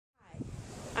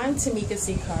I'm Tamika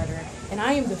C. Carter, and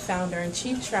I am the founder and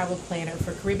chief travel planner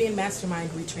for Caribbean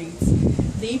Mastermind Retreats,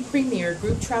 the premier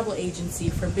group travel agency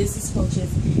for business coaches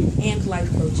and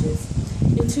life coaches.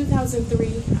 In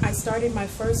 2003, I started my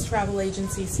first travel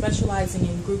agency specializing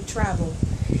in group travel,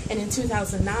 and in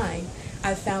 2009,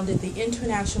 I founded the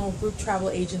International Group Travel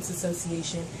Agents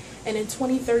Association, and in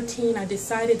 2013, I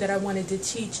decided that I wanted to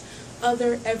teach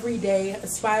other everyday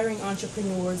aspiring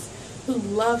entrepreneurs who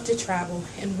love to travel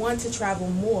and want to travel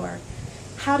more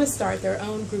how to start their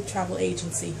own group travel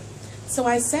agency. So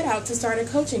I set out to start a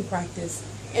coaching practice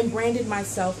and branded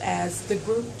myself as the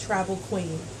Group Travel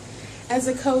Queen. As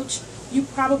a coach, you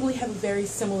probably have a very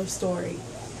similar story.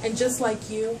 And just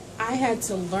like you, I had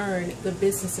to learn the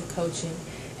business of coaching.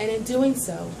 And in doing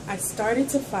so, I started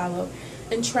to follow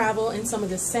and travel in some of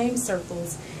the same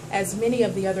circles as many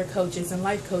of the other coaches and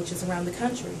life coaches around the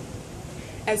country.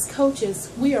 As coaches,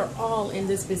 we are all in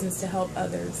this business to help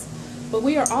others, but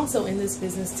we are also in this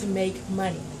business to make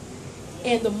money.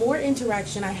 And the more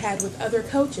interaction I had with other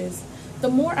coaches, the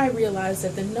more I realized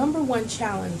that the #1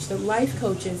 challenge that life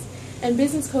coaches and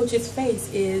business coaches face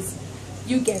is,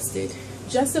 you guessed it,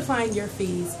 justifying your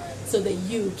fees so that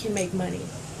you can make money.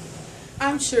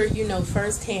 I'm sure you know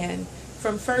firsthand,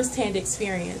 from firsthand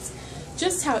experience,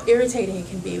 just how irritating it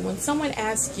can be when someone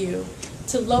asks you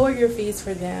to lower your fees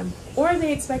for them, or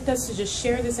they expect us to just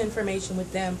share this information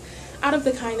with them out of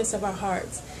the kindness of our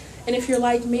hearts. And if you're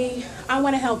like me, I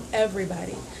want to help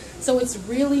everybody. So it's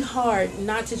really hard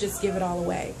not to just give it all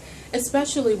away,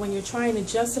 especially when you're trying to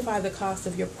justify the cost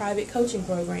of your private coaching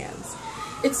programs.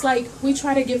 It's like we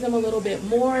try to give them a little bit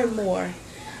more and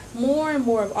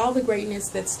more of all the greatness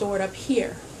that's stored up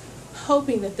here,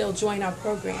 hoping that they'll join our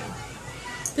program.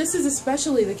 This is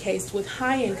especially the case with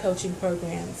high-end coaching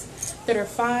programs that are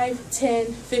 $5,000,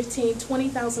 $10,000, $15,000,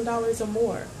 $20,000 or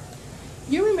more.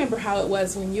 You remember how it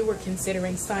was when you were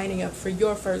considering signing up for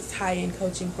your first high-end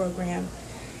coaching program.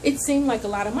 It seemed like a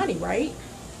lot of money, right?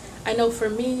 I know for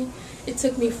me, it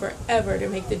took me forever to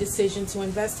make the decision to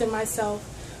invest in myself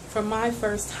for my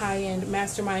first high-end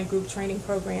mastermind group training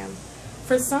program.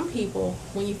 For some people,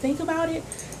 when you think about it,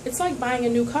 it's like buying a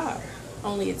new car,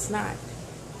 only it's not.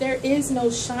 There is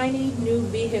no shiny new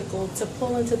vehicle to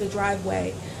pull into the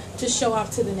driveway to show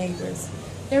off to the neighbors.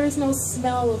 There is no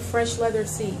smell of fresh leather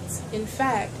seats. In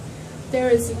fact, there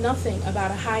is nothing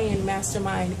about a high-end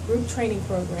mastermind group training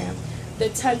program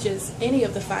that touches any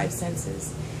of the 5 senses,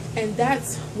 and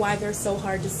that's why they're so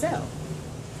hard to sell.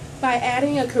 By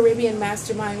adding a Caribbean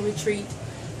Mastermind Retreat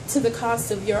to the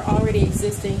cost of your already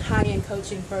existing high-end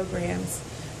coaching programs,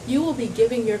 you will be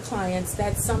giving your clients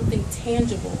that something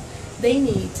tangible they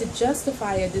need to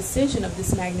justify a decision of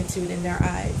this magnitude in their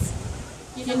eyes.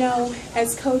 You know,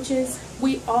 as coaches,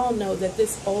 we all know that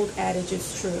this old adage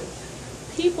is true.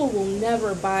 People will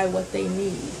never buy what they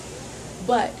need,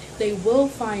 but they will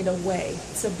find a way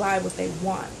to buy what they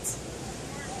want.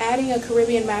 Adding a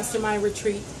Caribbean Mastermind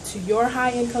Retreat to your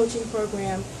high-end coaching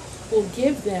program will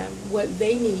give them what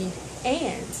they need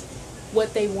and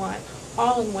what they want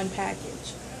all in one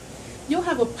package. You'll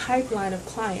have a pipeline of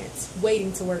clients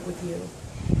waiting to work with you.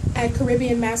 At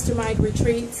Caribbean Mastermind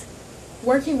Retreats,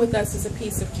 working with us is a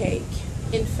piece of cake.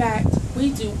 In fact, we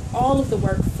do all of the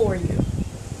work for you.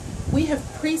 We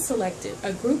have pre-selected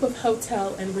a group of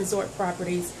hotel and resort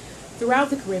properties throughout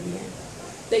the Caribbean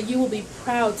that you will be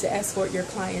proud to escort your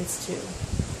clients to.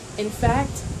 In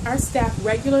fact, our staff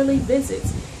regularly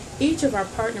visits each of our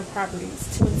partner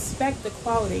properties to inspect the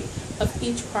quality of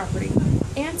each property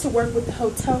and to work with the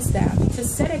hotel staff to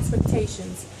set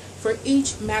expectations for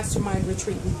each mastermind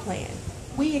retreat we plan.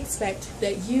 We expect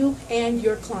that you and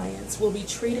your clients will be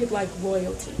treated like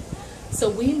royalty, so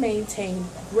we maintain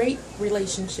great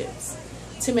relationships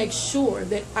to make sure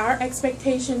that our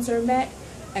expectations are met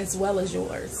as well as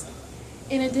yours.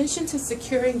 In addition to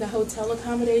securing the hotel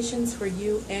accommodations for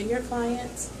you and your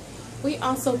clients, we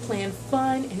also plan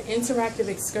fun and interactive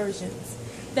excursions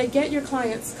that get your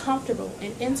clients comfortable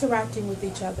in interacting with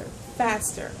each other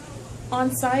faster.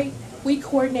 On site, we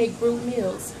coordinate group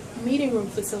meals, meeting room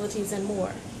facilities, and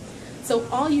more. So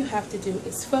all you have to do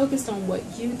is focus on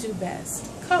what you do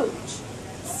best, coach.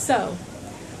 So,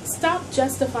 stop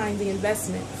justifying the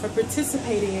investment for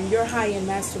participating in your high-end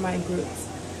mastermind groups.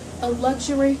 A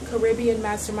luxury Caribbean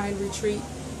Mastermind Retreat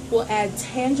will add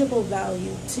tangible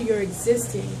value to your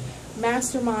existing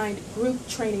mastermind group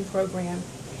training program,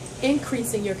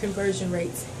 increasing your conversion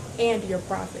rates and your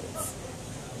profits.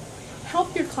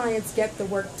 Help your clients get the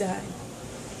work done.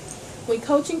 When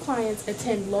coaching clients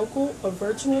attend local or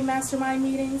virtual mastermind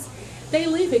meetings, they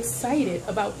leave excited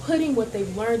about putting what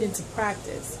they've learned into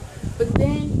practice, but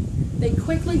then they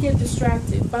quickly get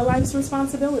distracted by life's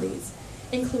responsibilities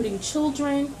including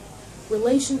children,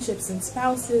 relationships and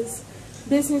spouses,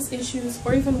 business issues,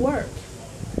 or even work.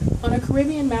 On a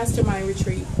Caribbean Mastermind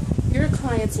Retreat, your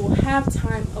clients will have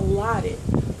time allotted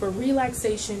for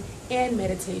relaxation and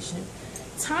meditation,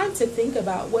 time to think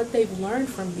about what they've learned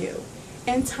from you,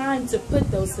 and time to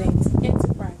put those things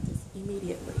into practice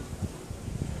immediately.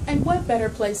 And what better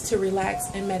place to relax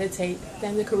and meditate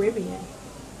than the Caribbean?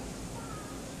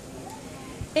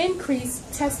 Increase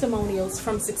testimonials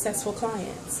from successful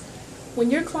clients. When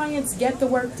your clients get the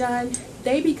work done,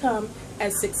 they become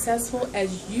as successful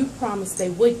as you promised they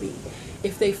would be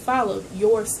if they followed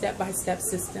your step-by-step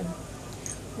system.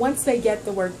 Once they get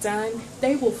the work done,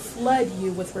 they will flood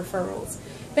you with referrals,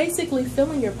 basically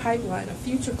filling your pipeline of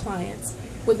future clients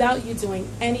without you doing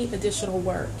any additional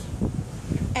work.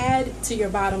 Add to your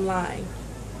bottom line.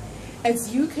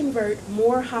 As you convert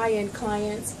more high-end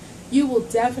clients, you will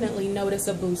definitely notice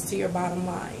a boost to your bottom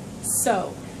line.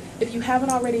 So, if you haven't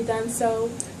already done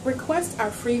so, request our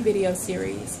free video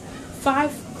series,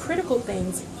 5 critical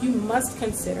things you must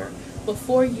consider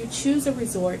before you choose a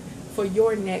resort for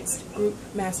your next group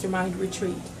mastermind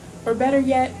retreat. Or better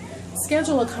yet,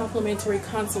 schedule a complimentary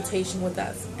consultation with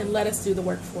us and let us do the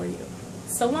work for you.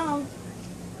 So long.